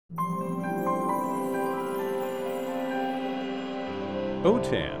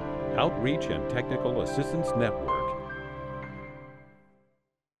OTAN, Outreach and Technical Assistance Network.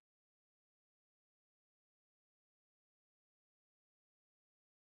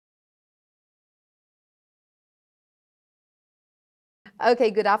 Okay,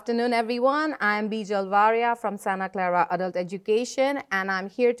 good afternoon, everyone. I'm Bijal Varia from Santa Clara Adult Education, and I'm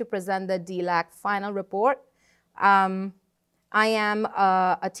here to present the DLAC final report. I am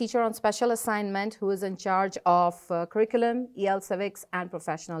a teacher on special assignment who is in charge of curriculum, EL civics, and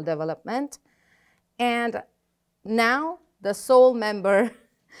professional development. And now the sole member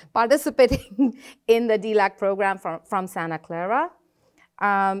participating in the DLAC program from Santa Clara.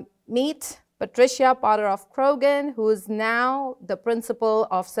 Meet Patricia Potter of Krogan, who is now the principal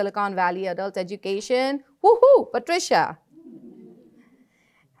of Silicon Valley Adult Education. Woohoo, Patricia!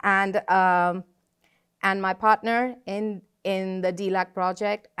 And my partner in the DLAC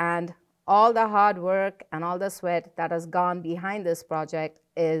project, and all the hard work and all the sweat that has gone behind this project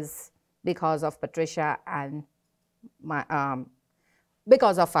is because of Patricia and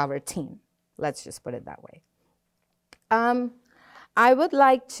because of our team. Let's just put it that way. I would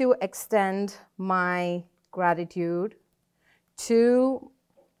like to extend my gratitude to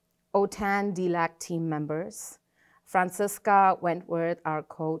OTAN DLAC team members, Francisca Wentworth, our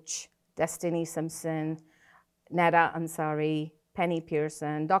coach, Destiny Simpson, Neda Ansari, Penny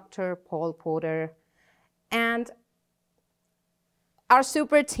Pearson, Dr. Paul Porter, and our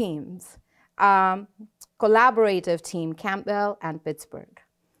super teams, collaborative team, Campbell and Pittsburgh.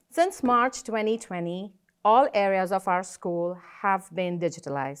 Since March 2020, all areas of our school have been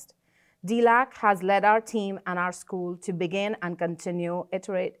digitalized. DLAC has led our team and our school to begin and continue,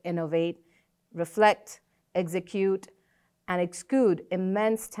 iterate, innovate, reflect, execute, and exude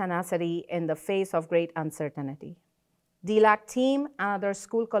immense tenacity in the face of great uncertainty. DLAC team and other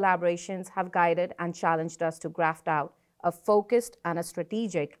school collaborations have guided and challenged us to graft out a focused and a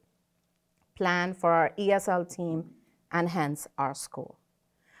strategic plan for our ESL team and hence our school.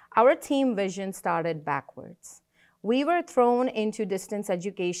 Our team vision started backwards. We were thrown into distance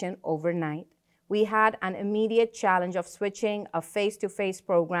education overnight. We had an immediate challenge of switching a face-to-face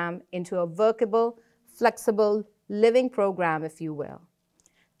program into a workable, flexible, living program, if you will.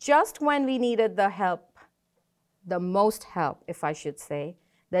 Just when we needed the help, the most help, if I should say,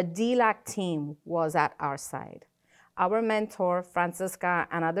 the DLAC team was at our side. Our mentor, Francisca,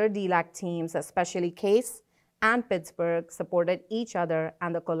 and other DLAC teams, especially Case and Pittsburgh, supported each other,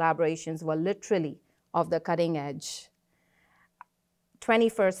 and the collaborations were literally of the cutting edge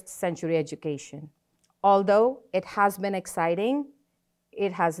 21st century education. Although it has been exciting,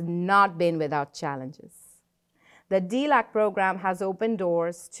 it has not been without challenges. The DLAC program has opened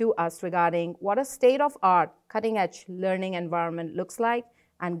doors to us regarding what a state-of-art, cutting-edge learning environment looks like,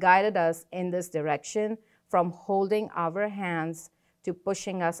 and guided us in this direction from holding our hands to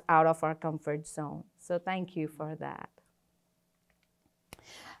pushing us out of our comfort zone. So thank you for that.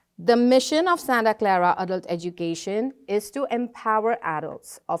 The mission of Santa Clara Adult Education is to empower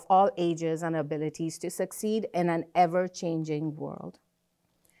adults of all ages and abilities to succeed in an ever-changing world.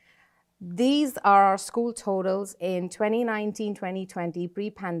 These are our school totals. In 2019-2020,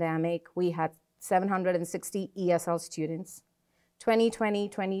 pre-pandemic, we had 760 ESL students.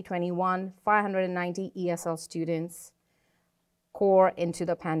 2020-2021, 590 ESL students. Core into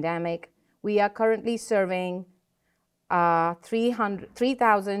the pandemic. We are currently serving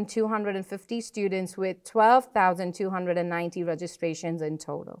 3,250 students with 12,290 registrations in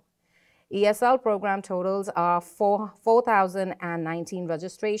total. ESL program totals are 4,019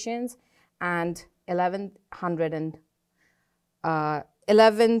 registrations and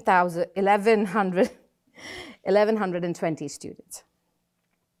 1,120 students.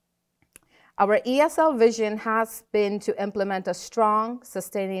 Our ESL vision has been to implement a strong,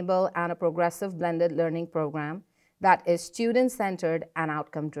 sustainable, and a progressive blended learning program that is student-centered and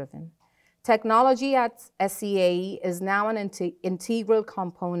outcome-driven. Technology at SCAE is now an integral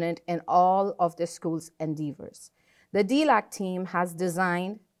component in all of the school's endeavors. The DLAC team has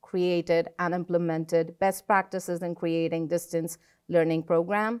designed, created, and implemented best practices in creating distance learning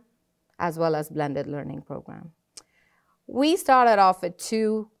program, as well as blended learning program. We started off with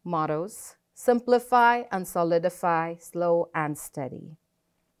two mottos: simplify and solidify, slow and steady.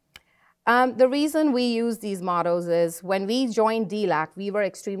 The reason we use these mottos is when we joined DLAC, we were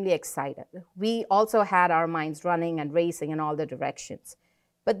extremely excited. We also had our minds running and racing in all the directions.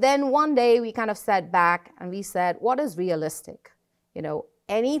 But then one day we kind of sat back and we said, what is realistic? You know,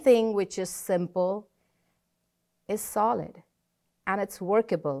 anything which is simple is solid and it's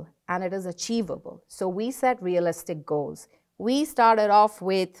workable and it is achievable. So we set realistic goals. We started off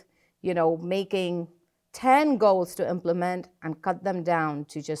with, you know, making 10 goals to implement and cut them down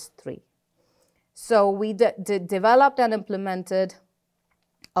to just 3. So we developed and implemented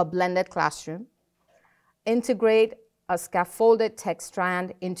a blended classroom, integrate a scaffolded tech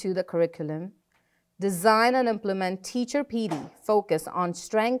strand into the curriculum, design and implement teacher PD focus on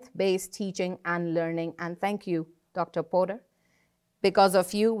strength-based teaching and learning. And thank you, Dr. Porter. Because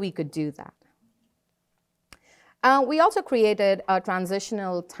of you, we could do that. We also created a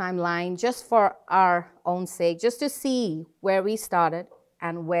transitional timeline just for our own sake, just to see where we started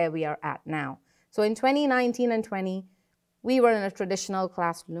and where we are at now. So in 2019 and 20, we were in a traditional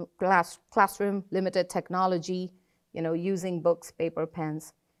classroom, limited technology, using books, paper,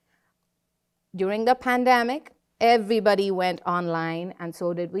 pens. During the pandemic, everybody went online, and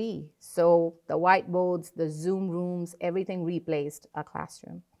so did we. So the whiteboards, the Zoom rooms, everything replaced a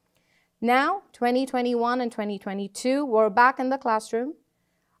classroom. Now, 2021 and 2022, we're back in the classroom.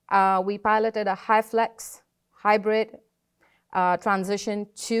 We piloted a high-flex hybrid transition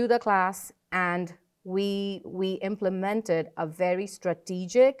to the class, and we implemented a very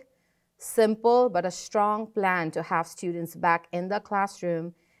strategic, simple, but a strong plan to have students back in the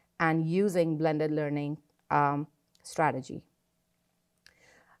classroom and using blended learning strategy.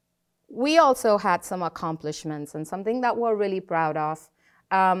 We also had some accomplishments and something that we're really proud of.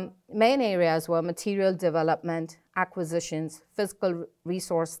 Main areas were material development, acquisitions, physical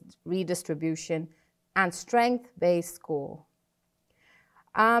resource redistribution, and strength-based school.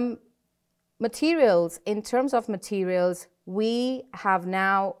 Materials, in terms of materials, we have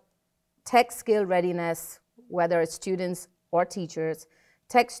now tech skill readiness, whether it's students or teachers,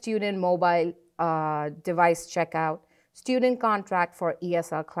 tech student mobile device checkout, student contract for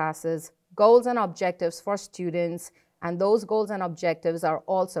ESL classes, goals and objectives for students, and those goals and objectives are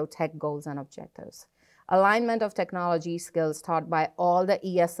also tech goals and objectives. Alignment of technology skills taught by all the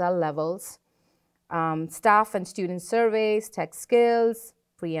ESL levels, staff and student surveys, tech skills,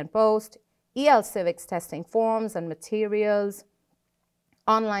 pre and post, EL civics testing forms and materials,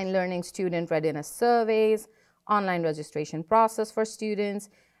 online learning student readiness surveys, online registration process for students,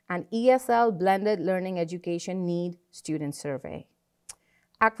 and ESL blended learning education need student survey.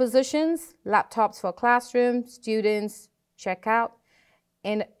 Acquisitions, laptops for classroom, students, checkout,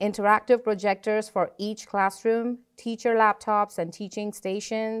 and interactive projectors for each classroom, teacher laptops and teaching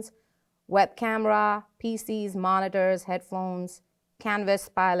stations, web camera, PCs, monitors, headphones, Canvas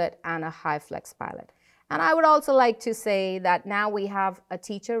pilot, and a high-flex pilot. And I would also like to say that now we have a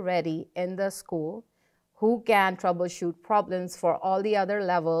teacher ready in the school who can troubleshoot problems for all the other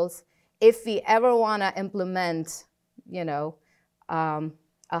levels if we ever want to implement,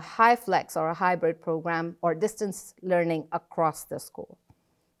 a high-flex or a hybrid program or distance learning across the school.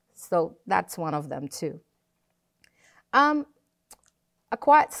 So that's one of them too.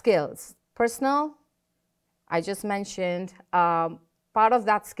 Acquired skills, personal, I just mentioned, part of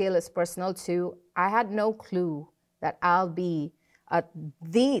that skill is personal too. I had no clue that I'll be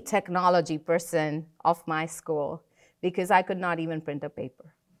the technology person of my school because I could not even print a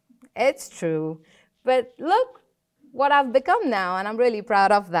paper. It's true, but look what I've become now, and I'm really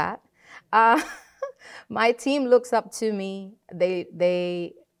proud of that. My team looks up to me.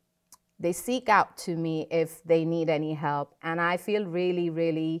 They seek out to me if they need any help, and I feel really,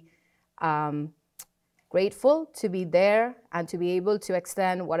 really grateful to be there and to be able to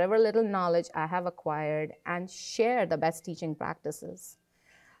extend whatever little knowledge I have acquired and share the best teaching practices.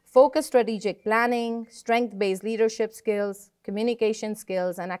 Focused strategic planning, strength-based leadership skills, communication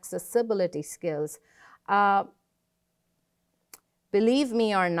skills, and accessibility skills. Believe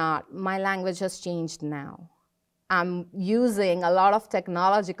me or not, my language has changed now. I'm using a lot of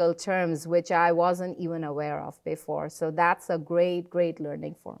technological terms which I wasn't even aware of before. So that's a great, great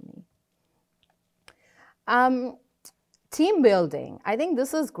learning for me. Team building, I think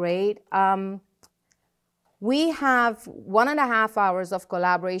this is great. We have 1.5 hours of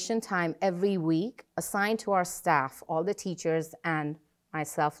collaboration time every week assigned to our staff, all the teachers and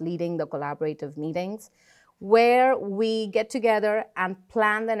myself leading the collaborative meetings, where we get together and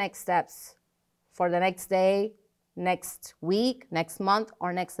plan the next steps for the next day, next week, next month,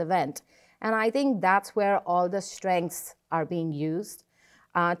 or next event. And I think that's where all the strengths are being used.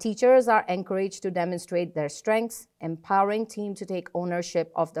 Teachers are encouraged to demonstrate their strengths, empowering team to take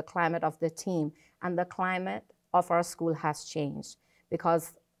ownership of the climate of the team. And the climate of our school has changed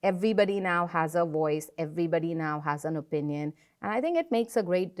because everybody now has a voice, everybody now has an opinion. And I think it makes a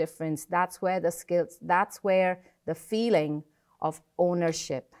great difference. That's where the skills, that's where the feeling of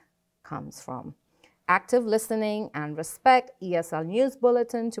ownership comes from. Active listening and respect, ESL News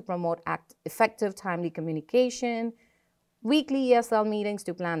Bulletin to promote effective, timely communication, weekly ESL meetings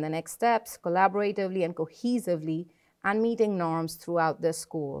to plan the next steps, collaboratively and cohesively, and meeting norms throughout the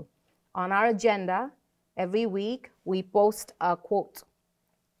school. On our agenda, every week, we post a quote.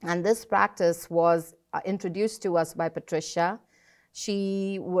 And this practice was introduced to us by Patricia.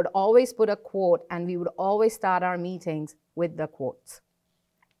 She would always put a quote, and we would always start our meetings with the quotes.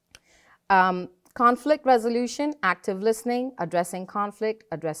 Conflict resolution, active listening, addressing conflict,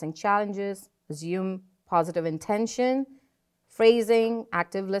 addressing challenges, assume positive intention, phrasing,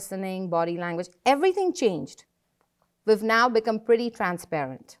 active listening, body language, everything changed. We've now become pretty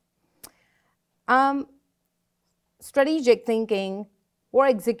transparent. Strategic thinking, we're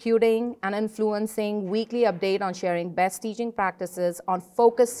executing and influencing weekly update on sharing best teaching practices on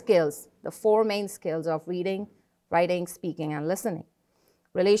focus skills, the 4 main skills of reading, writing, speaking, and listening.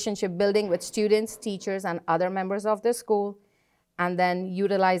 Relationship building with students, teachers, and other members of the school, and then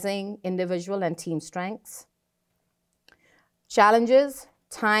utilizing individual and team strengths. Challenges,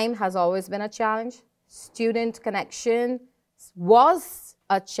 time has always been a challenge. Student connection was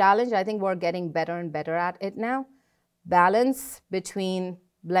a challenge. I think we're getting better and better at it now. Balance between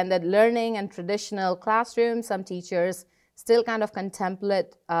blended learning and traditional classrooms. Some teachers still kind of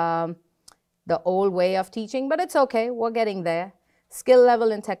contemplate the old way of teaching, but it's okay, we're getting there. Skill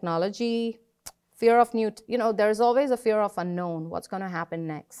level in technology, fear of there's always a fear of unknown, what's going to happen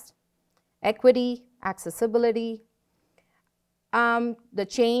next. Equity, accessibility, the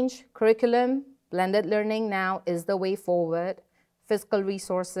change, curriculum, blended learning now is the way forward. Fiscal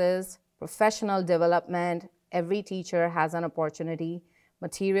resources, professional development, every teacher has an opportunity.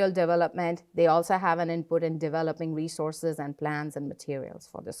 Material development, they also have an input in developing resources and plans and materials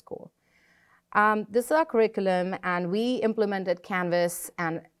for the school. This is our curriculum, and we implemented Canvas,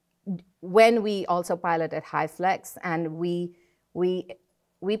 and when we also piloted HighFlex, and we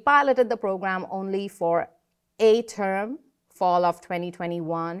piloted the program only for a term, fall of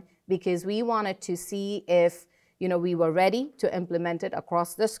 2021, because we wanted to see if we were ready to implement it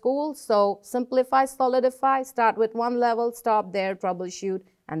across the school. So simplify, solidify, start with one level, stop there, troubleshoot,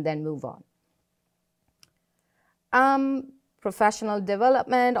 and then move on. Professional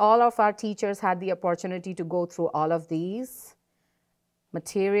development, all of our teachers had the opportunity to go through all of these.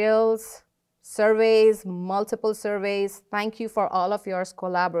 Materials, surveys, multiple surveys. Thank you for all of your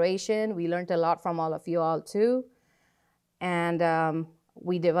collaboration. We learned a lot from all of you all too. And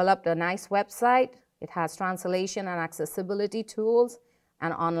we developed a nice website. It has translation and accessibility tools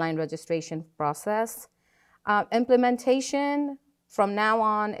and online registration process. Implementation, from now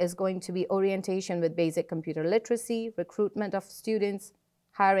on, is going to be orientation with basic computer literacy, recruitment of students,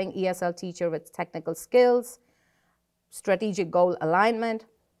 hiring ESL teacher with technical skills, strategic goal alignment.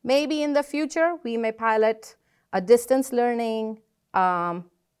 Maybe in the future, we may pilot a distance learning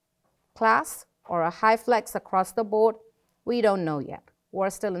class or a HighFlex across the board. We don't know yet. We're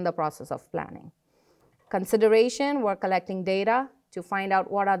still in the process of planning. Consideration, we're collecting data to find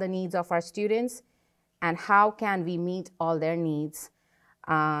out what are the needs of our students and how can we meet all their needs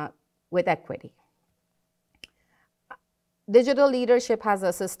with equity. Digital leadership has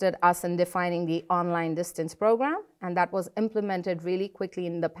assisted us in defining the online distance program, and that was implemented really quickly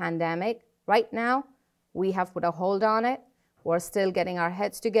in the pandemic. Right now, we have put a hold on it. We're still getting our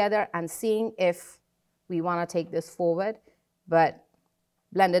heads together and seeing if we want to take this forward, but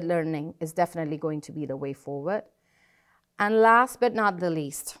blended learning is definitely going to be the way forward. And last but not the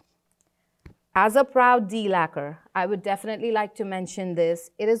least, as a proud DLACer, I would definitely like to mention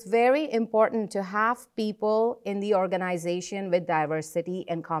this. It is very important to have people in the organization with diversity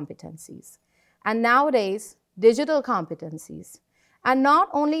and competencies. And nowadays, digital competencies. And not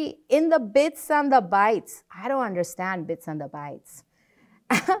only in the bits and the bytes. I don't understand bits and the bytes.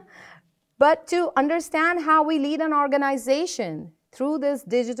 But to understand how we lead an organization through this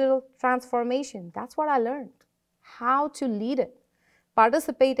digital transformation. That's what I learned, how to lead it.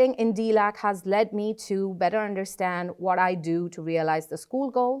 Participating in DLAC has led me to better understand what I do to realize the school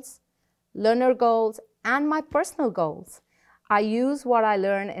goals, learner goals, and my personal goals. I use what I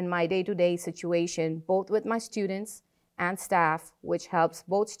learn in my day-to-day situation, both with my students and staff, which helps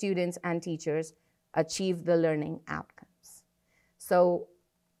both students and teachers achieve the learning outcomes. So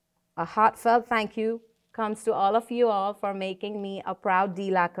a heartfelt thank you comes to all of you all for making me a proud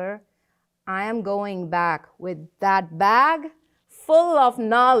DLACer. I am going back with that bag full of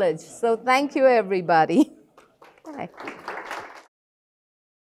knowledge. So thank you, everybody. Bye.